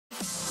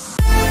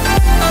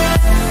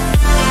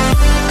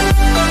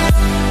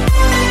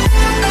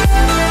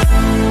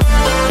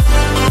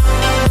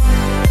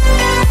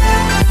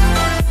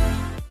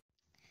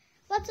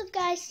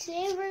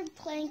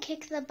then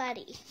kick the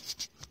buddy.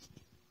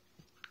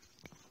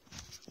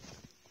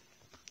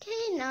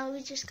 Okay, now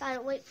we just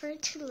gotta wait for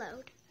it to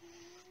load.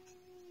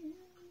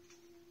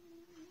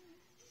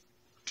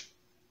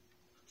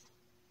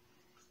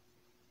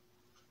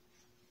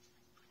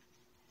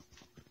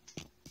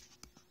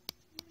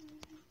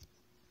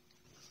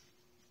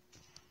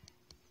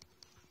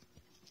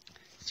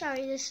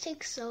 Sorry, this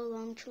takes so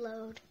long to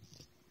load.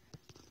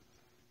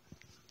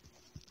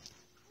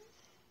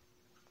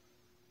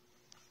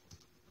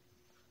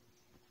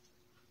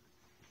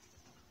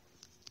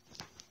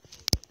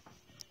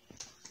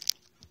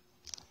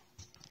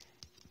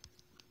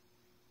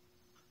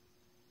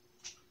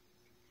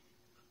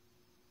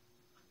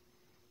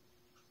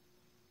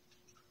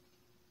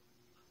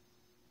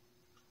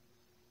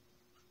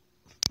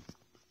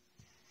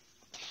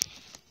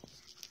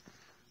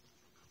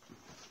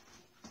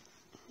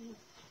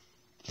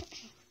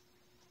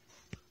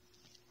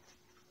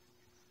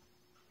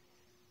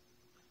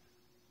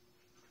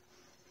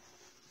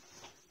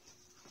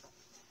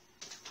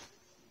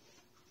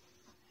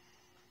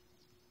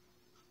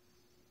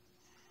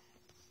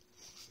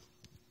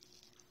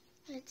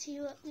 Let's see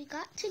what we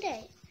got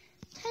today.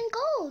 10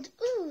 gold.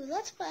 Ooh,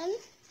 that's fun.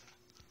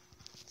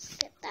 Let's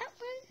get that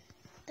one.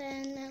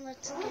 Then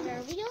let's get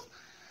our wheel.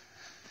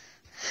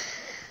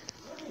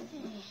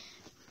 Okay.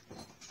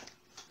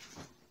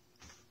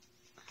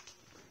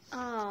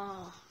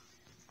 Oh.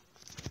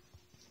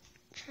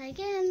 Try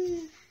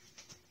again.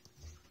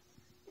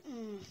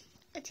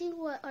 Let's see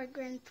what our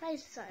grand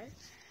prizes are.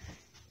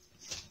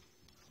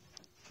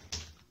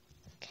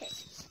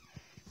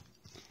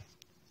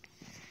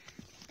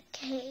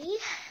 Okay,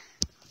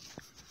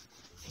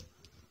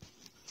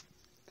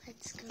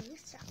 let's go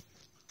stop.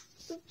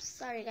 Oops,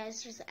 sorry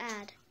guys, there's an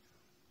ad.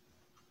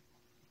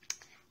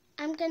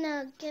 I'm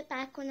gonna get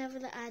back whenever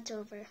the ad's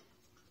over.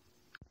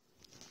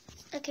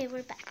 Okay,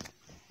 we're back.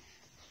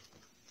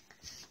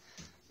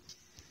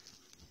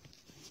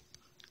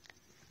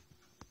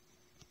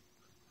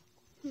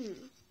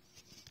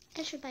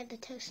 I should buy the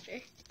toaster.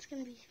 It's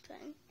gonna be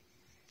fun.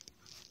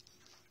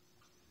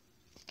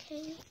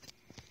 Okay.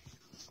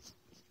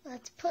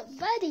 Let's put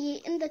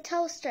Buddy in the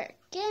toaster.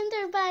 Get in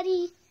there,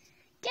 Buddy.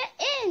 Get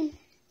in.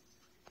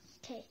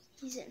 Okay,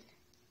 he's in.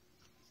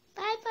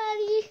 Bye,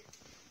 Buddy.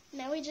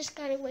 Now we just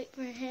gotta wait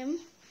for him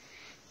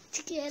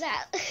to get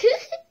out.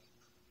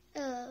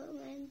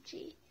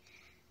 OMG.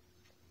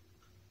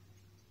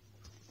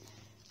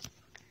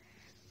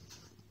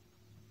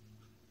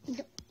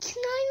 No, he's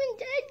not even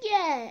dead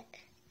yet.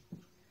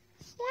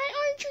 Why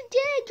aren't you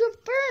dead? You're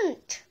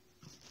burnt.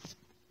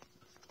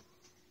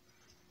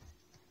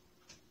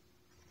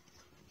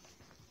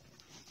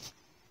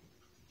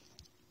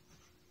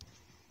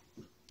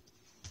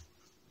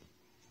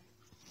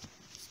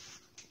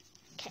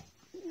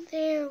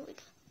 There we go.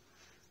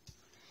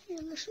 Here,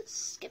 let's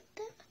just skip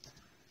that.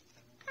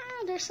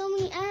 Ah, there's so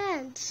many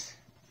ads.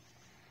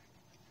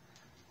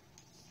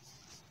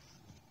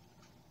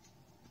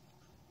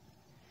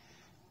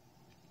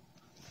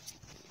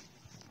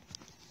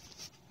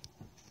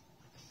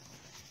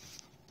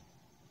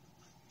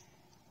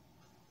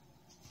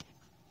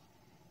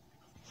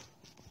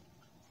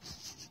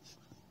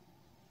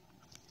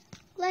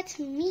 Let's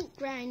meat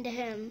grind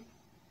him.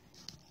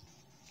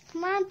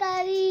 Come on,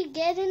 Buddy,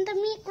 get in the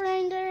meat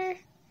grinder.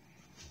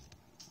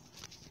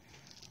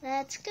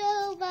 Let's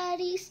go,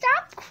 Buddy.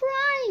 Stop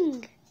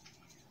crying.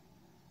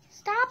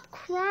 Stop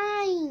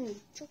crying.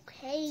 It's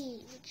okay.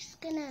 We're just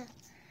gonna...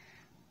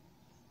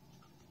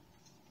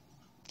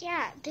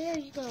 Yeah, there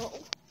you go.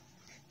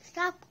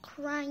 Stop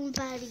crying,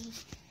 Buddy.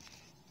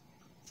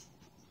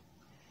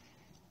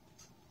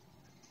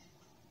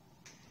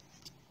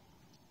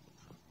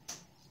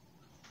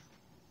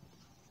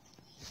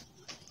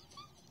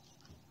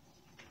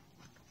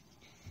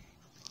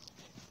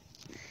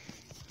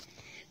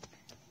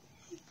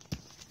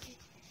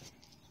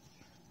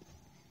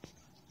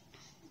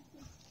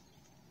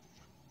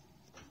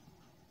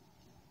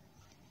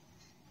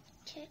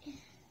 Okay.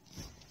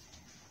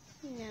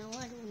 No,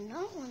 I do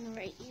not want to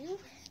write you.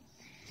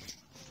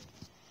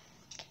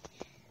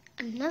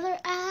 Okay. Another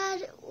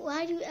ad?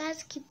 Why do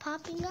ads keep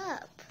popping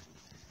up?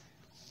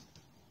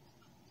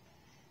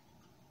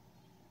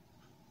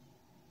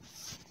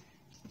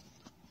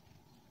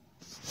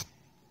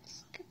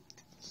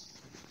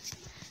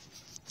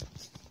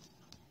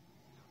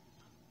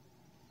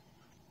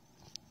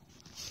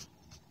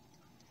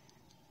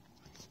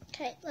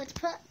 Okay, let's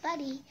put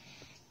Buddy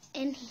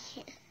in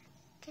here.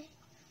 Okay.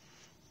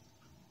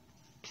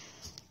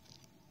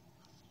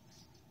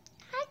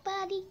 Hi,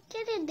 Buddy.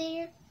 Get in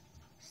there.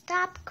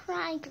 Stop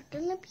crying.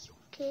 You're gonna be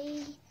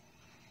okay.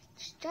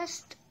 It's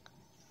just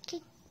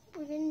okay.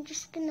 We're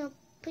just gonna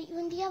put you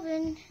in the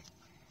oven.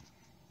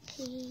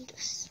 Okay,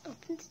 just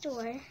open the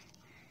door.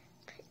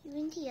 Put you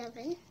in the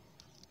oven.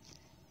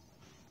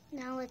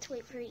 Now let's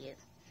wait for you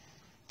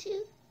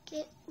to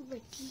get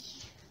ready.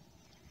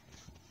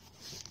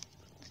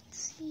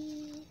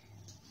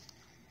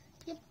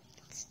 Yep,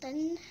 it's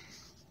done.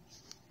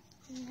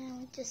 And now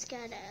we just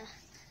gotta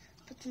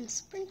put some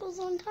sprinkles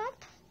on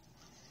top.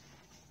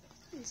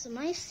 and some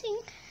icing.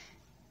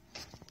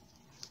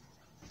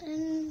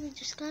 And we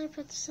just gotta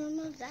put some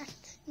of that.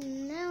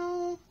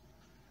 Now,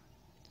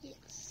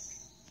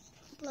 yes,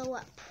 blow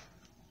up.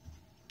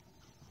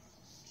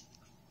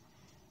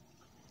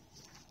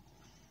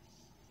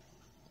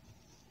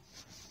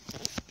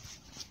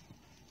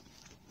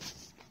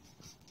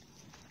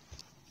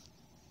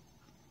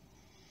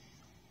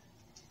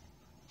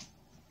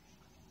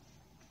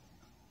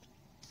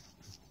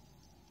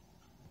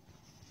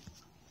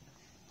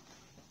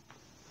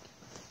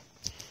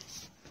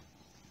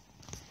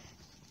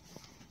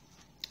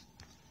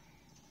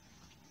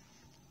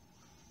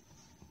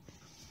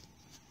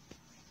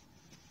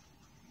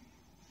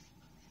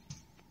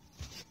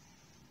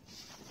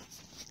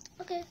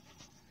 Okay,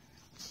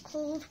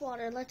 cold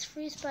water. Let's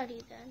freeze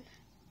Buddy then.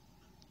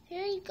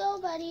 Here you go,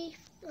 Buddy.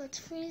 Let's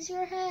freeze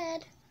your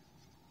head.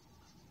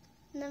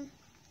 And then,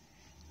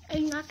 are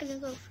you not gonna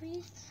go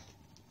freeze?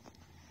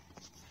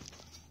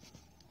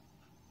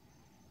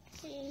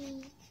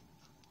 Okay.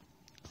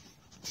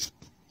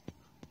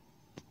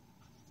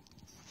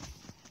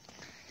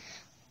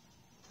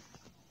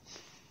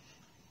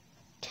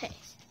 Okay,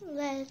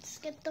 let's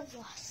get the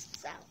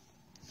wasps out.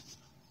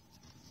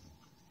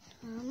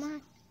 Come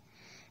on.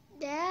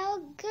 Now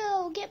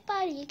go. Get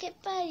Buddy,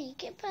 get Buddy,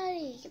 get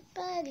Buddy, get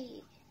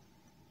Buddy.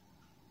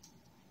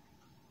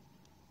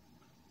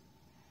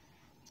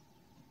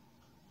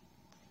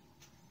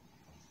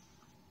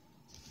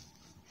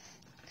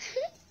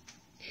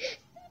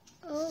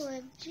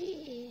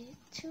 OMG,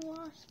 2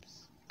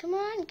 wasps. Come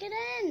on, get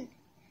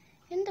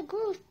in the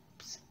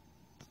groups.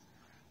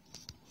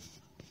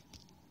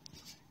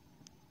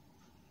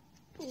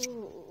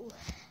 Ooh.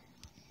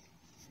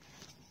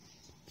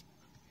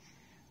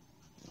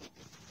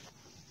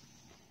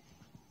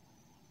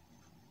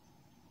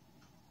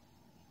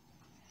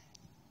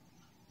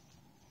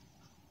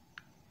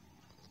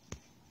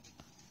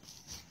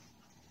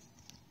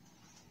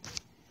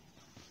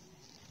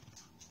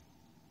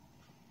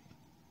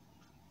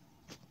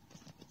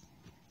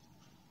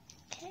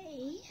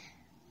 Okay,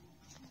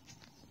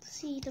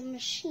 see the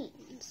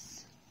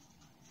machines.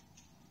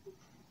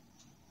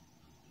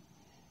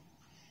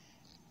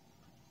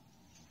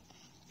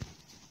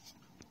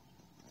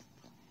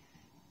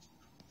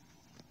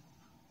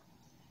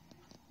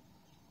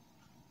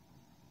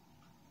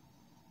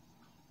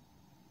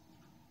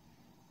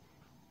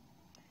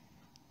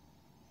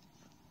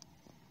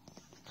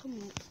 Come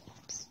on,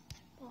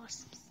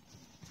 wasps.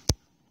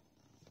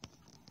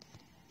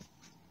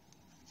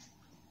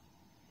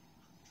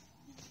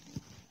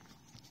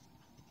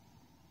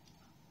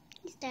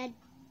 He's dead.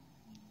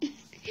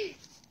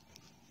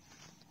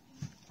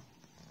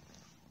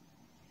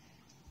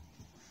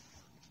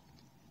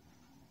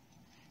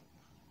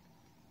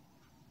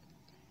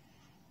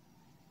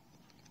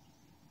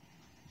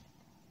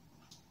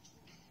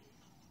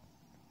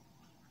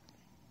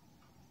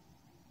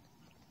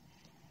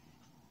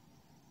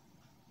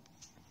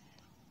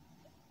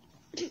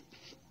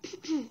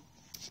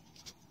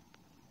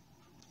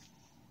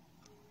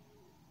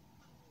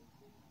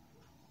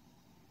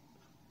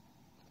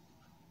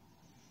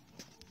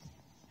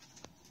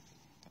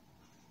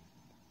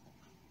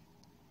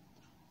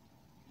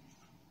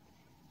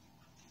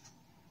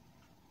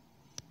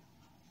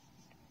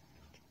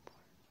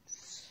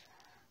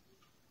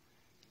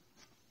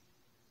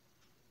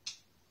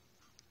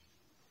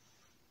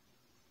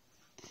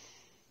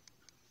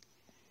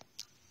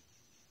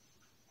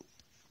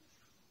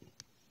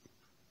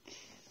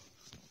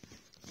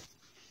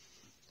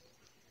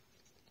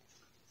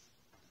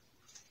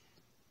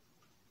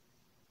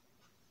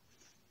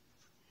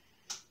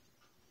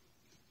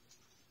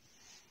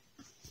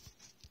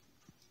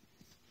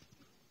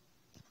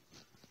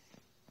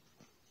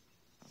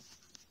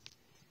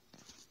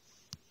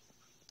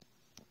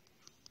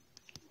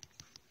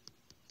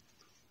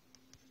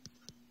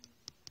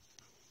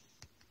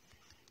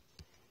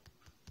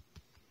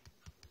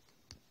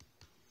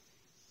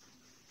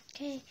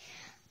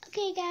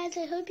 Okay guys,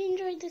 I hope you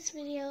enjoyed this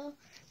video.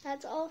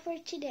 That's all for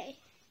today.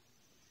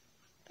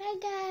 Bye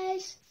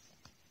guys.